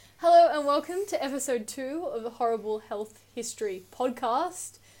and welcome to episode 2 of the Horrible Health History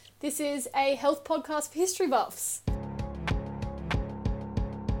podcast. This is a health podcast for history buffs.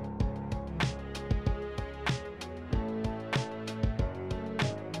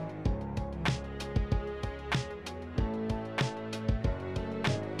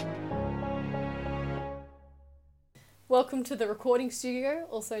 Welcome to the recording studio,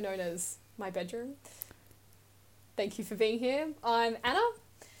 also known as my bedroom. Thank you for being here. I'm Anna,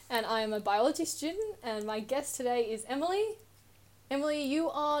 and I am a biology student, and my guest today is Emily. Emily, you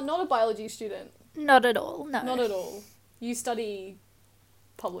are not a biology student. Not at all, no. Not at all. You study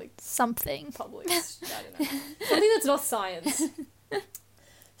something. I don't know. Something that's not science.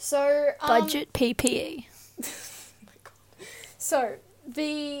 So, Budget PPE. Oh my God. So,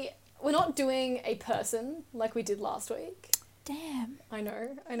 we're not doing a person like we did last week. Damn. I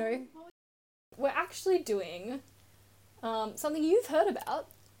know. We're actually doing something you've heard about.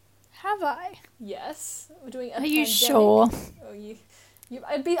 Have I? Yes. We're doing a Are pandemic. you sure? Oh,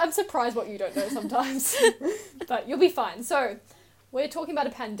 I'm surprised what you don't know sometimes. But you'll be fine. So, we're talking about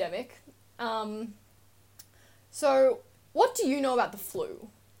a pandemic. So, what do you know about the flu?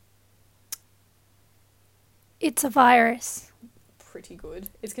 It's a virus. Pretty good.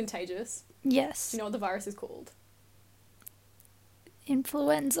 It's contagious. Yes. Do you know what the virus is called?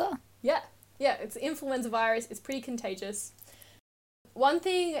 Influenza. Yeah, it's the influenza virus. It's pretty contagious. One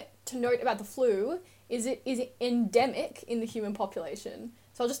thing to note about the flu is it is endemic in the human population.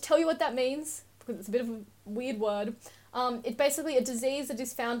 So I'll just tell you what that means, because it's a bit of a weird word. It's basically a disease that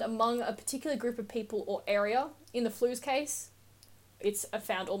is found among a particular group of people or area. In the flu's case, it's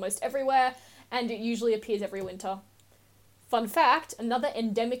found almost everywhere, and it usually appears every winter. Fun fact, another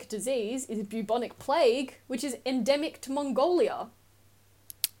endemic disease is bubonic plague, which is endemic to Mongolia.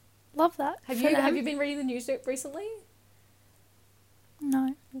 Love that. Have you been reading the news recently?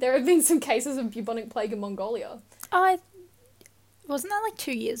 No. There have been some cases of bubonic plague in Mongolia. Wasn't that like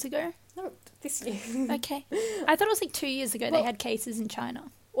 2 years ago? No, this year. Okay. I thought it was like 2 years ago they had cases in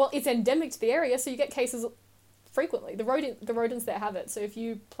China. Well, it's endemic to the area, so you get cases frequently. The rodents there have it, so if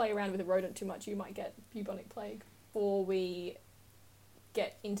you play around with a rodent too much, you might get bubonic plague. Before we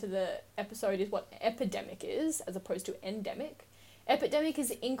get into the episode is what epidemic is, as opposed to endemic. Epidemic is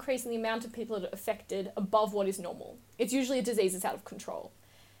the increase in the amount of people that are affected above what is normal. It's usually a disease that's out of control.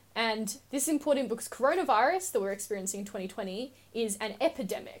 And this is important because coronavirus that we're experiencing in 2020 is an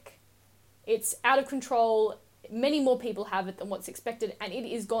epidemic. It's out of control. Many more people have it than what's expected, and it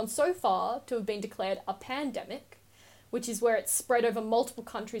is gone so far to have been declared a pandemic, which is where it's spread over multiple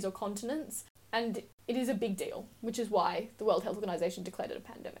countries or continents, and it is a big deal, which is why the World Health Organization declared it a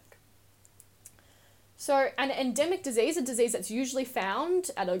pandemic. So, an endemic disease, a disease that's usually found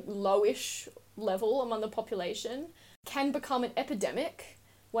at a lowish level among the population, can become an epidemic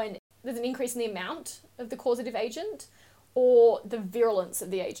when there's an increase in the amount of the causative agent or the virulence of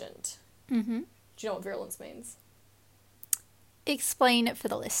the agent. Mm-hmm. Do you know what virulence means? Explain it for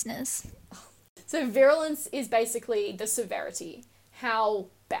the listeners. So virulence is basically the severity, how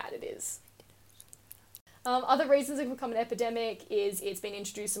bad it is. Other reasons it can become an epidemic is it's been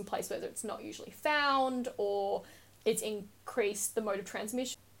introduced in places where it's not usually found, or it's increased the mode of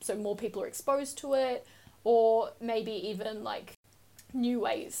transmission, so more people are exposed to it, or maybe even like new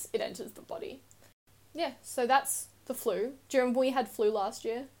ways it enters the body. Yeah, so that's the flu. Do you remember we had flu last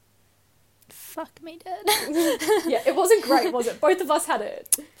year? Fuck me dead. Yeah, it wasn't great, was it? Both of us had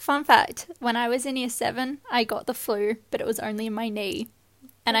it. Fun fact, when I was in year 7, I got the flu, but it was only in my knee.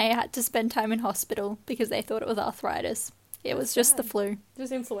 And I had to spend time in hospital because they thought it was arthritis. It was just the flu.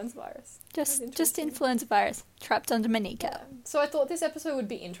 Just influenza virus. Just influenza virus trapped under my kneecap. Yeah. So I thought this episode would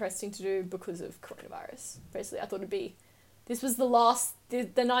be interesting to do because of coronavirus. Basically, I thought this was the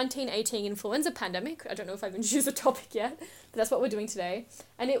 1918 influenza pandemic. I don't know if I've introduced the topic yet, but that's what we're doing today.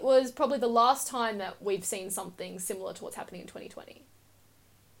 And it was probably the last time that we've seen something similar to what's happening in 2020.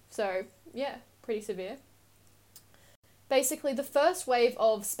 So, yeah, pretty severe. Basically, the first wave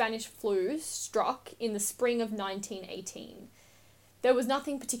of Spanish flu struck in the spring of 1918. There was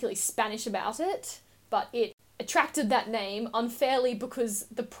nothing particularly Spanish about it, but it attracted that name unfairly because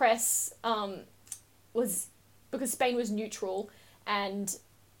the press because Spain was neutral, and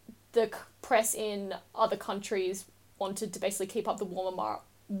the press in other countries wanted to basically keep up the war morale.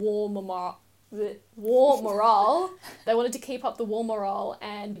 They wanted to keep up the war morale,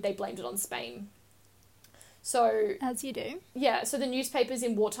 and they blamed it on Spain. So, as you do. Yeah, so the newspapers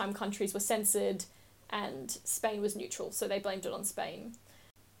in wartime countries were censored and Spain was neutral, so they blamed it on Spain.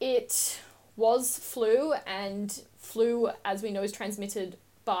 It was flu, and flu, as we know, is transmitted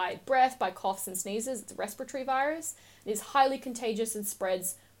by breath, by coughs and sneezes. It's a respiratory virus. It is highly contagious and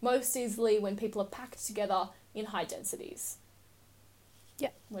spreads most easily when people are packed together in high densities. Yeah.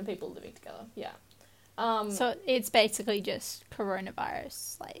 When people are living together, yeah. So it's basically just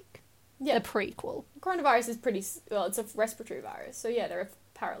coronavirus, like Yeah. the prequel. Coronavirus is it's a respiratory virus, so yeah, there are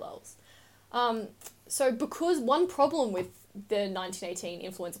parallels. So because one problem with the 1918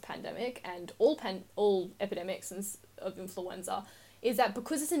 influenza pandemic and all epidemics of influenza is that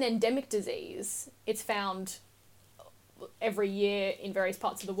because it's an endemic disease, it's found every year in various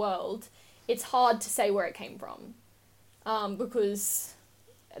parts of the world, it's hard to say where it came from. Because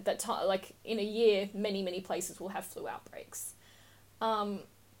at that time, like in a year, many places will have flu outbreaks.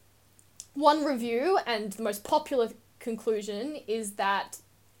 One review and the most popular conclusion is that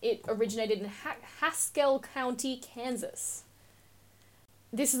it originated in Haskell County, Kansas.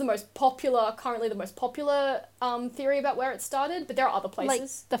 This is currently the most popular theory about where it started, but there are other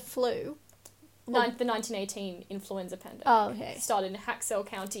places. Like the flu? The 1918 influenza pandemic. Oh, okay. Started in Haskell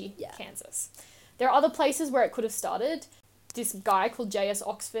County, Kansas. There are other places where it could have started. This guy called J.S.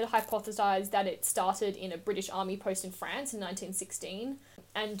 Oxford hypothesized that it started in a British army post in France in 1916,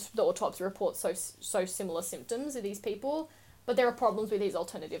 and the autopsy reports so similar symptoms of these people, but there are problems with these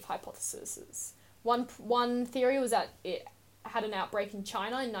alternative hypotheses. One theory was that it had an outbreak in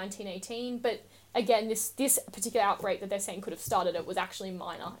China in 1918, but again, this particular outbreak that they're saying could have started it was actually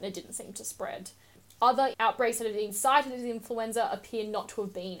minor, and it didn't seem to spread. Other outbreaks that have been cited as influenza appear not to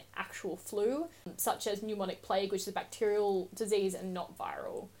have been actual flu, such as pneumonic plague, which is a bacterial disease and not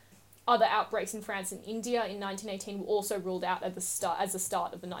viral. Other outbreaks in France and India in 1918 were also ruled out as the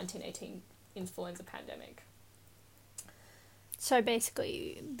start of the 1918 influenza pandemic. So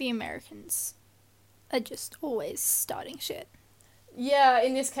basically, the Americans are just always starting shit. Yeah,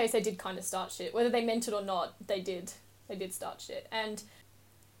 in this case, they did kind of start shit. Whether they meant it or not, they did start shit. And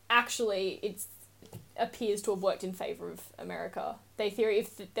actually, it appears to have worked in favour of America. They theory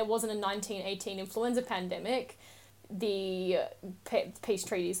if there wasn't a 1918 influenza pandemic, the peace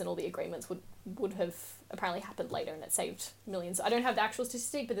treaties and all the agreements would have apparently happened later, and it saved millions. I don't have the actual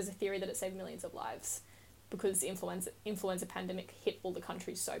statistic, but there's a theory that it saved millions of lives because the influenza pandemic hit all the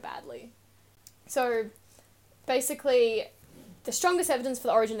countries so badly. So basically, the strongest evidence for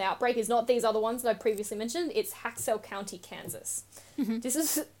the origin of the outbreak is not these other ones that I previously mentioned, it's Haskell County, Kansas. Mm-hmm. This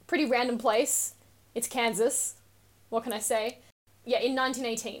is a pretty random place. It's Kansas. What can I say? Yeah, in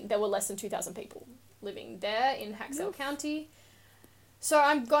 1918, there were less than 2,000 people living there in Haskell County. So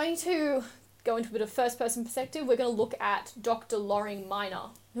I'm going to go into a bit of first-person perspective. We're going to look at Dr. Loring Minor,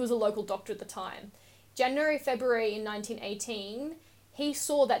 who was a local doctor at the time. January, February in 1918, he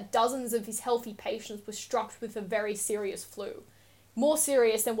saw that dozens of his healthy patients were struck with a very serious flu. More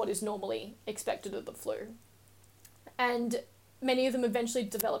serious than what is normally expected of the flu. And many of them eventually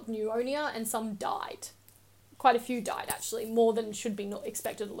developed pneumonia and some died. Quite a few died, actually, more than should be not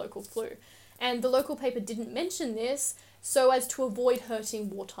expected of the local flu. And the local paper didn't mention this so as to avoid hurting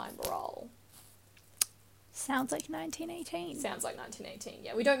wartime morale. Sounds like 1918. Sounds like 1918,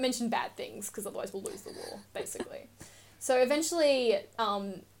 yeah. We don't mention bad things because otherwise we'll lose the war, basically. So eventually,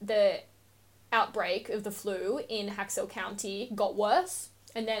 the outbreak of the flu in Haskell County got worse,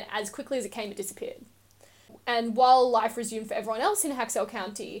 and then as quickly as it came, it disappeared. And while life resumed for everyone else in Haskell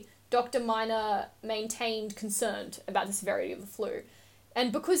County, Dr. Minor maintained concern about the severity of the flu.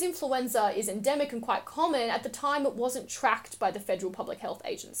 And because influenza is endemic and quite common, at the time it wasn't tracked by the Federal Public Health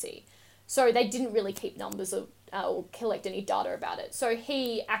Agency. So they didn't really keep numbers or collect any data about it. So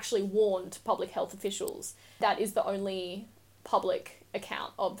he actually warned public health officials that is the only public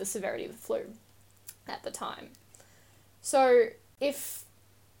account of the severity of the flu at the time. So if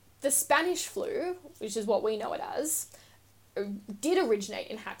the Spanish flu, which is what we know it as, did originate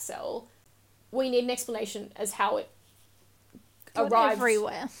in Haskell, we need an explanation as how it got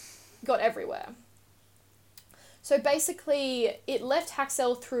everywhere. So basically, it left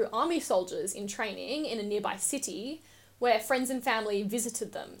Haskell through army soldiers in training in a nearby city where friends and family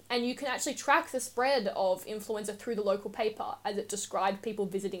visited them. And you can actually track the spread of influenza through the local paper as it described people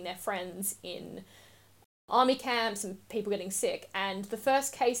visiting their friends in army camps and people getting sick. And the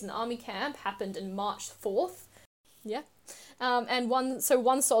first case in the army camp happened on March 4th. Yeah. And one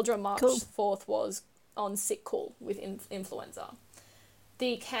soldier on March 4th was on sick call with influenza.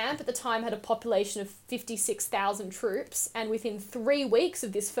 The camp at the time had a population of 56,000 troops, and within 3 weeks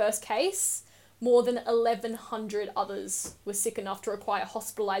of this first case, more than 1,100 others were sick enough to require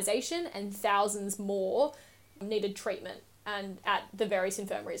hospitalisation, and thousands more needed treatment and at the various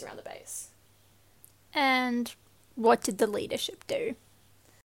infirmaries around the base. And what did the leadership do?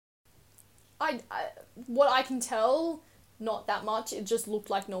 What I can tell, not that much. It just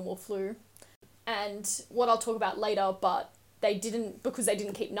looked like normal flu. And what I'll talk about later, but they didn't, because they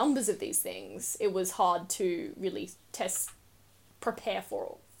didn't keep numbers of these things, it was hard to really prepare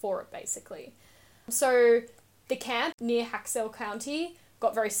for it, basically. So the camp near Haxel County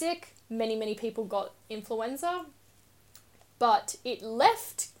got very sick. Many people got influenza. But it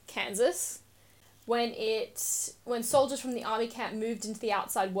left Kansas when soldiers from the army camp moved into the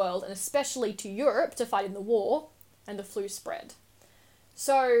outside world, and especially to Europe to fight in the war, and the flu spread.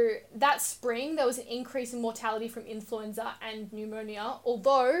 So that spring, there was an increase in mortality from influenza and pneumonia,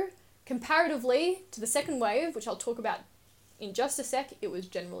 although comparatively to the second wave, which I'll talk about in just a sec, it was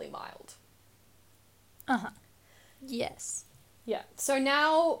generally mild. Yes. Yeah. So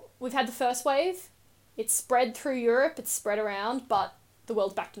now we've had the first wave. It's spread through Europe, it's spread around, but the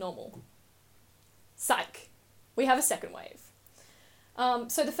world's back to normal. Psych. We have a second wave.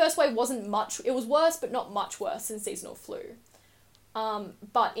 So the first wave wasn't much, it was worse, but not much worse than seasonal flu.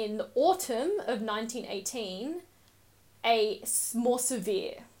 But in the autumn of 1918, a more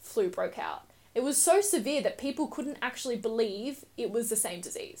severe flu broke out. It was so severe that people couldn't actually believe it was the same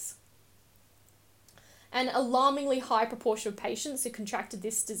disease. An alarmingly high proportion of patients who contracted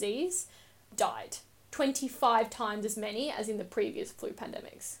this disease died. 25 times as many as in the previous flu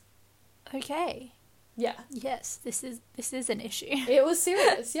pandemics. Okay. Yeah. Yes, this is an issue. It was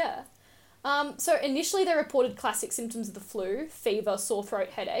serious, yeah. So initially they reported classic symptoms of the flu, fever, sore throat,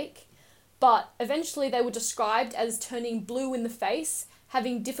 headache, but eventually they were described as turning blue in the face,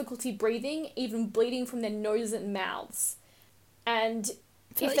 having difficulty breathing, even bleeding from their noses and mouths. And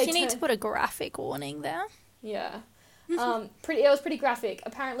I feel like you need to put a graphic warning there. Yeah. It was pretty graphic.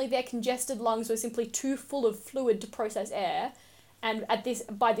 Apparently their congested lungs were simply too full of fluid to process air, and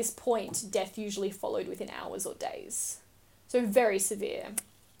by this point, death usually followed within hours or days. So very severe.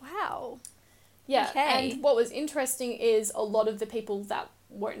 Wow. Yeah, okay. And what was interesting is a lot of the people that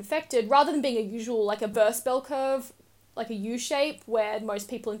were infected, rather than being a usual, like a reverse bell curve, like a U shape, where most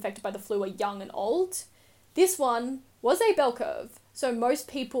people infected by the flu are young and old, this one was a bell curve. So most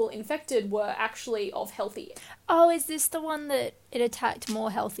people infected were actually of healthy. Oh, is this the one that it attacked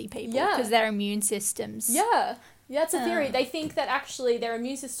more healthy people? Yeah. Because their immune systems... Yeah, that's a theory. They think that actually their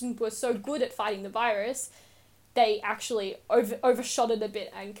immune systems were so good at fighting the virus, they actually overshot it a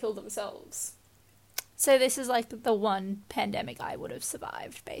bit and killed themselves. So this is like the one pandemic I would have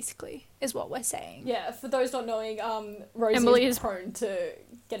survived, basically, is what we're saying. Yeah, for those not knowing, Rosie Emily is prone to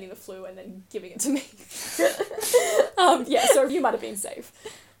getting the flu and then giving it to me. Yeah, so you might have been safe.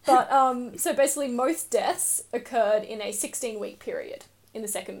 But, so basically most deaths occurred in a 16-week period in the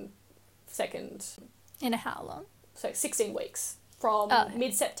second... In a how long? So 16 weeks. From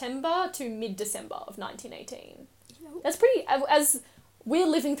mid-September to mid-December of 1918. That's pretty... As we're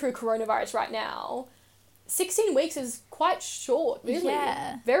living through coronavirus right now, 16 weeks is quite short, really.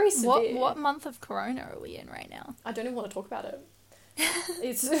 Yeah. Very severe. What month of corona are we in right now? I don't even want to talk about it.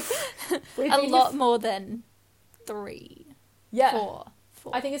 It's a lot more than 3. Yeah. 4.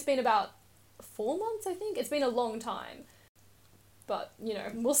 I think it's been about 4 months, I think. It's been a long time. But, you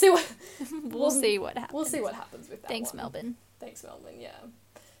know, we'll see what... we'll see what happens. We'll see what happens with that Thanks, one. Melbourne. Thanks, Melbourne, yeah.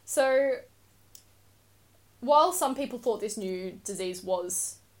 So, while some people thought this new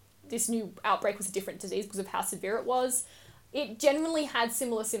outbreak was a different disease because of how severe it was, it generally had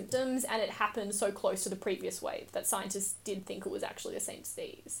similar symptoms, and it happened so close to the previous wave that scientists did think it was actually the same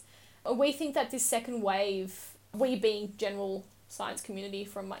disease. We think that this second wave, we being general science community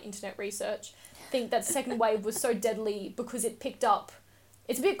from my internet research, think that the second wave was so deadly because it picked up,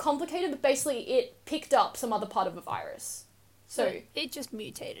 it's a bit complicated, but basically it picked up some other part of a virus. So it just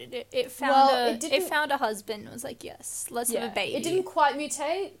mutated. It found a husband and was like, yes, let's have a baby. It didn't quite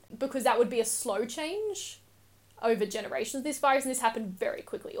mutate because that would be a slow change over generations of this virus, and this happened very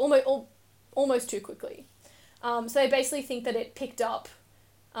quickly, almost too quickly. So they basically think that it picked up,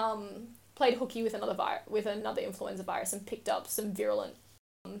 played hooky with another influenza virus and picked up some virulent,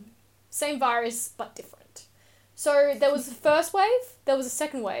 same virus but different. So there was the first wave, there was a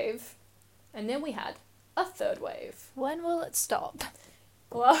second wave, and then we had a third wave. When will it stop?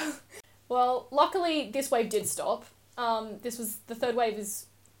 Well, luckily this wave did stop. The third wave is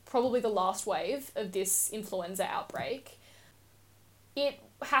probably the last wave of this influenza outbreak. It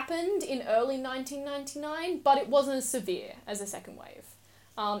happened in early 1999, but it wasn't as severe as the second wave.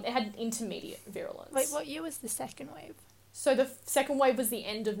 It had intermediate virulence. Wait, what year was the second wave? So the second wave was the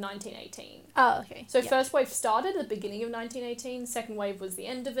end of 1918. Oh, okay. So first wave started at the beginning of 1918, second wave was the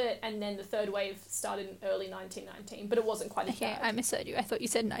end of it, and then the third wave started in early 1919, but it wasn't quite as bad. Okay, I misheard you. I thought you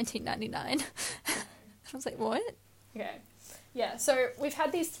said 1999. I was like, what? Okay. Yeah, so we've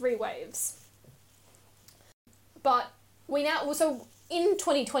had these 3 waves. But so in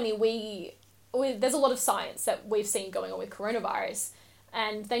 2020, we there's a lot of science that we've seen going on with coronavirus,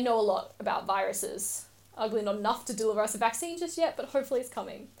 and they know a lot about viruses. Ugly, not enough to deliver us a vaccine just yet, but hopefully it's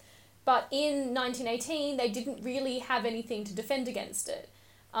coming. But in 1918, they didn't really have anything to defend against it.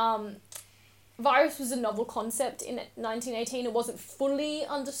 Virus was a novel concept in 1918. It wasn't fully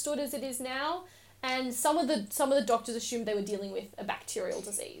understood as it is now, and some of the doctors assumed they were dealing with a bacterial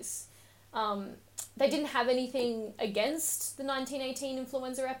disease. They didn't have anything against the 1918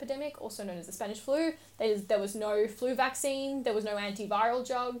 influenza epidemic, also known as the Spanish flu. There was no flu vaccine, there was no antiviral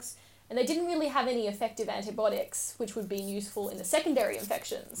drugs, and they didn't really have any effective antibiotics, which would be useful in the secondary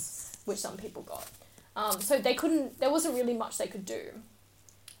infections, which some people got. So there wasn't really much they could do.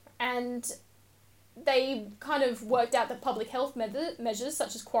 And they kind of worked out that public health measures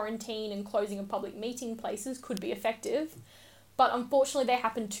such as quarantine and closing of public meeting places could be effective. But unfortunately, they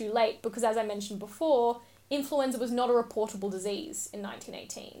happened too late because, as I mentioned before, influenza was not a reportable disease in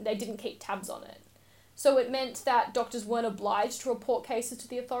 1918. They didn't keep tabs on it. So it meant that doctors weren't obliged to report cases to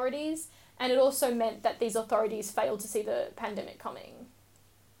the authorities, and it also meant that these authorities failed to see the pandemic coming.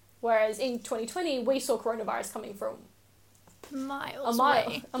 Whereas in 2020, we saw coronavirus coming from a mile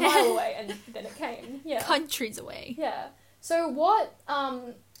away, and then it came. Yeah. Countries away. Yeah. So what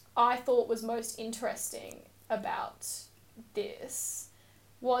I thought was most interesting about this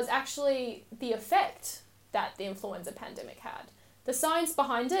was actually the effect that the influenza pandemic had. The science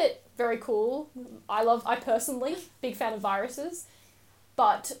behind it, very cool. I personally, big fan of viruses.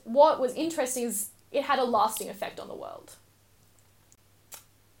 But what was interesting is it had a lasting effect on the world.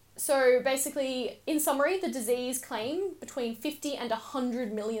 So basically, in summary, the disease claimed between 50 and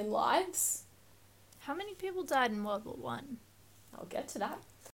 100 million lives. How many people died in World War One? I'll get to that.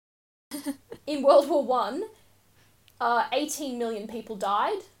 In World War One, 18 million people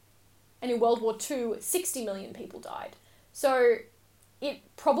died, and in World War II, 60 million people died. So it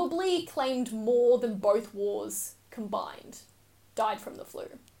probably claimed more than both wars combined died from the flu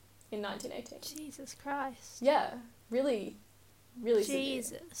in 1918. Jesus Christ. Yeah, really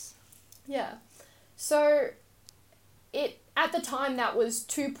Jesus. severe. Yeah. So at the time that was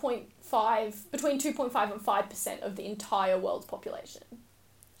between 2.5 and 5% of the entire world's population.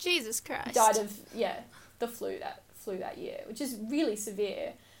 Jesus Christ. Died of the flu that year, which is really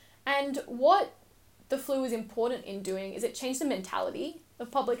severe. And what the flu was important in doing is it changed the mentality of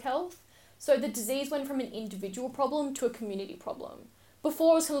public health. So the disease went from an individual problem to a community problem.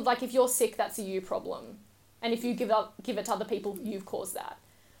 Before it was kind of like, if you're sick, that's a you problem. And if you give it to other people, you've caused that.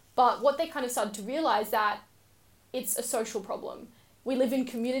 But what they kind of started to realise that it's a social problem. We live in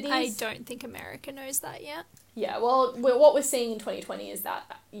communities. I don't think America knows that yet. Yeah, well, what we're seeing in 2020 is that,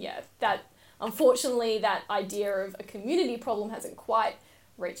 that unfortunately that idea of a community problem hasn't quite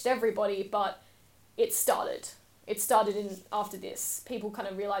reached everybody, but it started. It started after this. People kind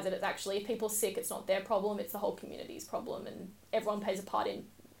of realise that it's actually, if people are sick, it's not their problem, it's the whole community's problem, and everyone plays a part in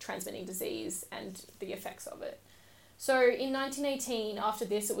transmitting disease and the effects of it. So in 1918, after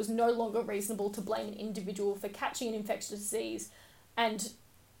this, it was no longer reasonable to blame an individual for catching an infectious disease, and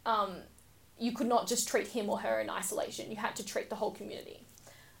you could not just treat him or her in isolation. You had to treat the whole community.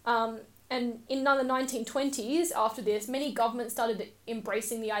 And in the 1920s, after this, many governments started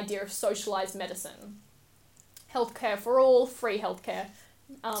embracing the idea of socialised medicine. Healthcare for all, free healthcare.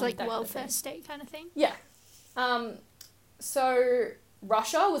 It's like welfare state kind of thing? Yeah. So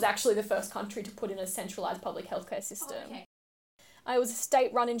Russia was actually the first country to put in a centralised public healthcare system. Oh, okay. It was a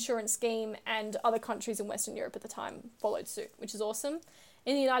state-run insurance scheme, and other countries in Western Europe at the time followed suit, which is awesome.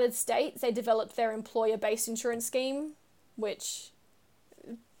 In the United States, they developed their employer-based insurance scheme, which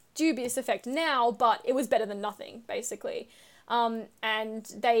dubious effect now, but it was better than nothing, basically. And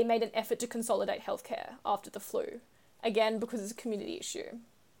they made an effort to consolidate healthcare after the flu, again, because it's a community issue.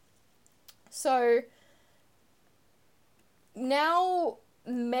 So now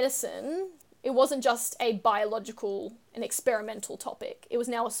medicine, it wasn't just a biological, an experimental topic. It was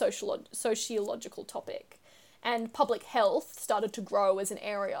now a sociological topic. And public health started to grow as an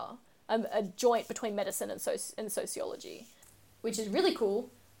area, a joint between medicine and sociology, which is really cool.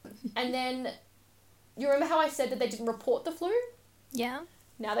 And then, you remember how I said that they didn't report the flu? Yeah.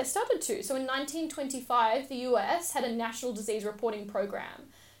 Now they started to. So in 1925, the US had a national disease reporting program.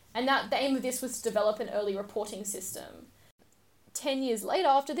 And the aim of this was to develop an early reporting system. 10 years later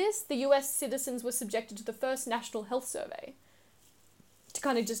after this, the US citizens were subjected to the first national health survey to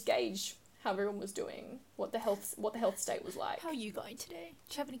kind of just gauge how everyone was doing, what the health state was like. How are you going today?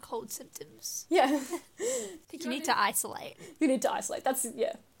 Do you have any cold symptoms? Yeah. I think you need to isolate. You need to isolate. That's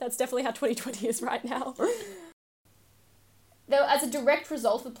definitely how 2020 is right now. As a direct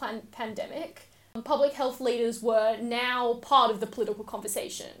result of the pandemic, public health leaders were now part of the political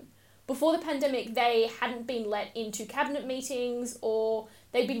conversation. before the pandemic, they hadn't been let into cabinet meetings, or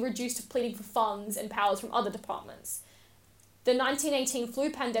they'd been reduced to pleading for funds and powers from other departments. The 1918 flu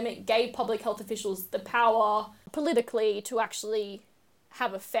pandemic gave public health officials the power politically to actually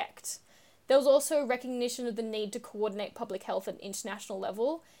have effect. There was also recognition of the need to coordinate public health at an international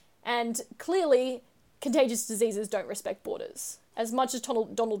level, and clearly, contagious diseases don't respect borders. As much as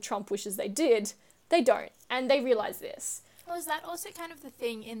Donald Trump wishes they did, they don't, and they realise this. Was that also kind of the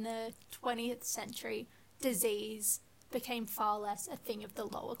thing in the 20th century? Disease became far less a thing of the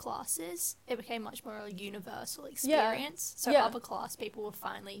lower classes. It became much more a universal experience. So upper class people were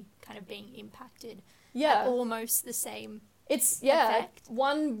finally kind of being impacted at almost the same effect.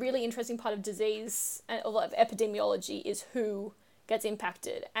 One really interesting part of disease and of epidemiology is who gets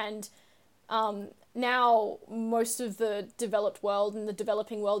impacted. And now most of the developed world and the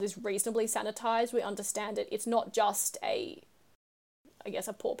developing world is reasonably sanitized. We understand it. It's not just a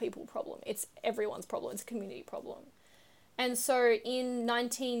poor people problem. It's everyone's problem. It's a community problem. And so in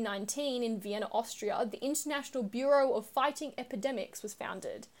 1919 in Vienna, Austria, the International Bureau of Fighting Epidemics was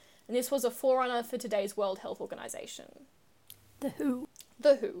founded. And this was a forerunner for today's World Health Organization. The WHO.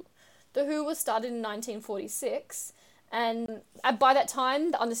 The WHO. The WHO was started in 1946. And by that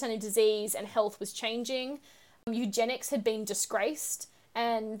time, the understanding of disease and health was changing. Eugenics had been disgraced,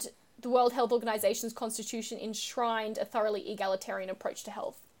 and the World Health Organization's constitution enshrined a thoroughly egalitarian approach to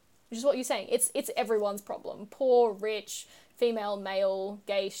health, which is what you're saying. It's everyone's problem. Poor, rich, female, male,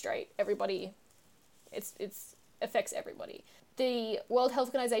 gay, straight, everybody. It's affects everybody. The World Health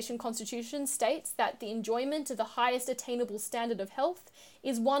Organization Constitution states that the enjoyment of the highest attainable standard of health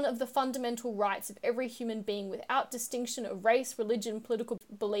is one of the fundamental rights of every human being without distinction of race, religion, political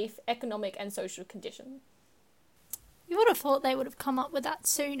belief, economic and social condition. You would have thought they would have come up with that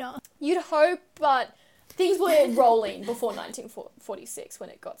sooner. You'd hope, but things were rolling before 1946 when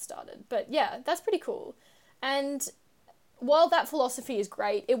it got started. But yeah, that's pretty cool. And while that philosophy is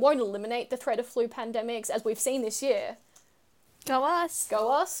great, it won't eliminate the threat of flu pandemics, as we've seen this year. Go us.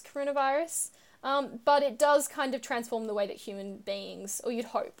 Go us, coronavirus. But it does kind of transform the way that human beings, or you'd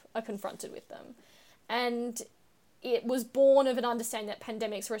hope, are confronted with them. And it was born of an understanding that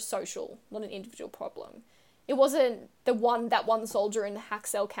pandemics are a social, not an individual problem. It wasn't that one soldier in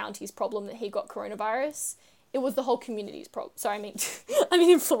Haxel County's problem that he got coronavirus. It was the whole community's problem. Sorry, I mean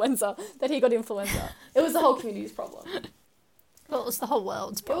influenza, that he got influenza. It was the whole community's problem. Well, it was the whole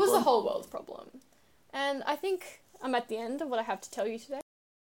world's problem. It was the whole world's problem. And I think I'm at the end of what I have to tell you today.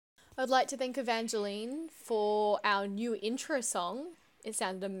 I'd like to thank Evangeline for our new intro song. It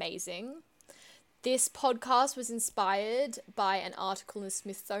sounded amazing. This podcast was inspired by an article in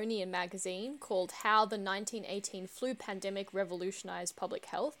Smithsonian Magazine called How the 1918 Flu Pandemic Revolutionized Public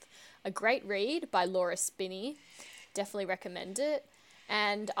Health. A great read by Laura Spinney. Definitely recommend it.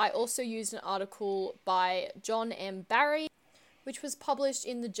 And I also used an article by John M. Barry, which was published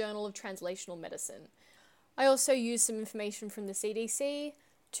in the Journal of Translational Medicine. I also used some information from the CDC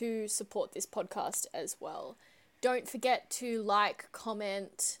to support this podcast as well. Don't forget to like,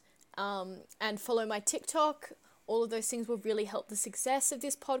 comment, and follow my TikTok. All of those things will really help the success of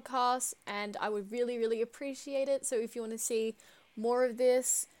this podcast, and I would really, really appreciate it. So if you want to see more of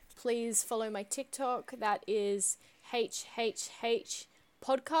this, please follow my TikTok. That is HHH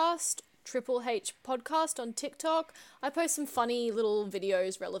Podcast, Triple H Podcast on TikTok. I post some funny little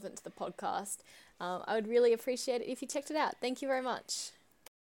videos relevant to the podcast. I would really appreciate it if you checked it out. Thank you very much.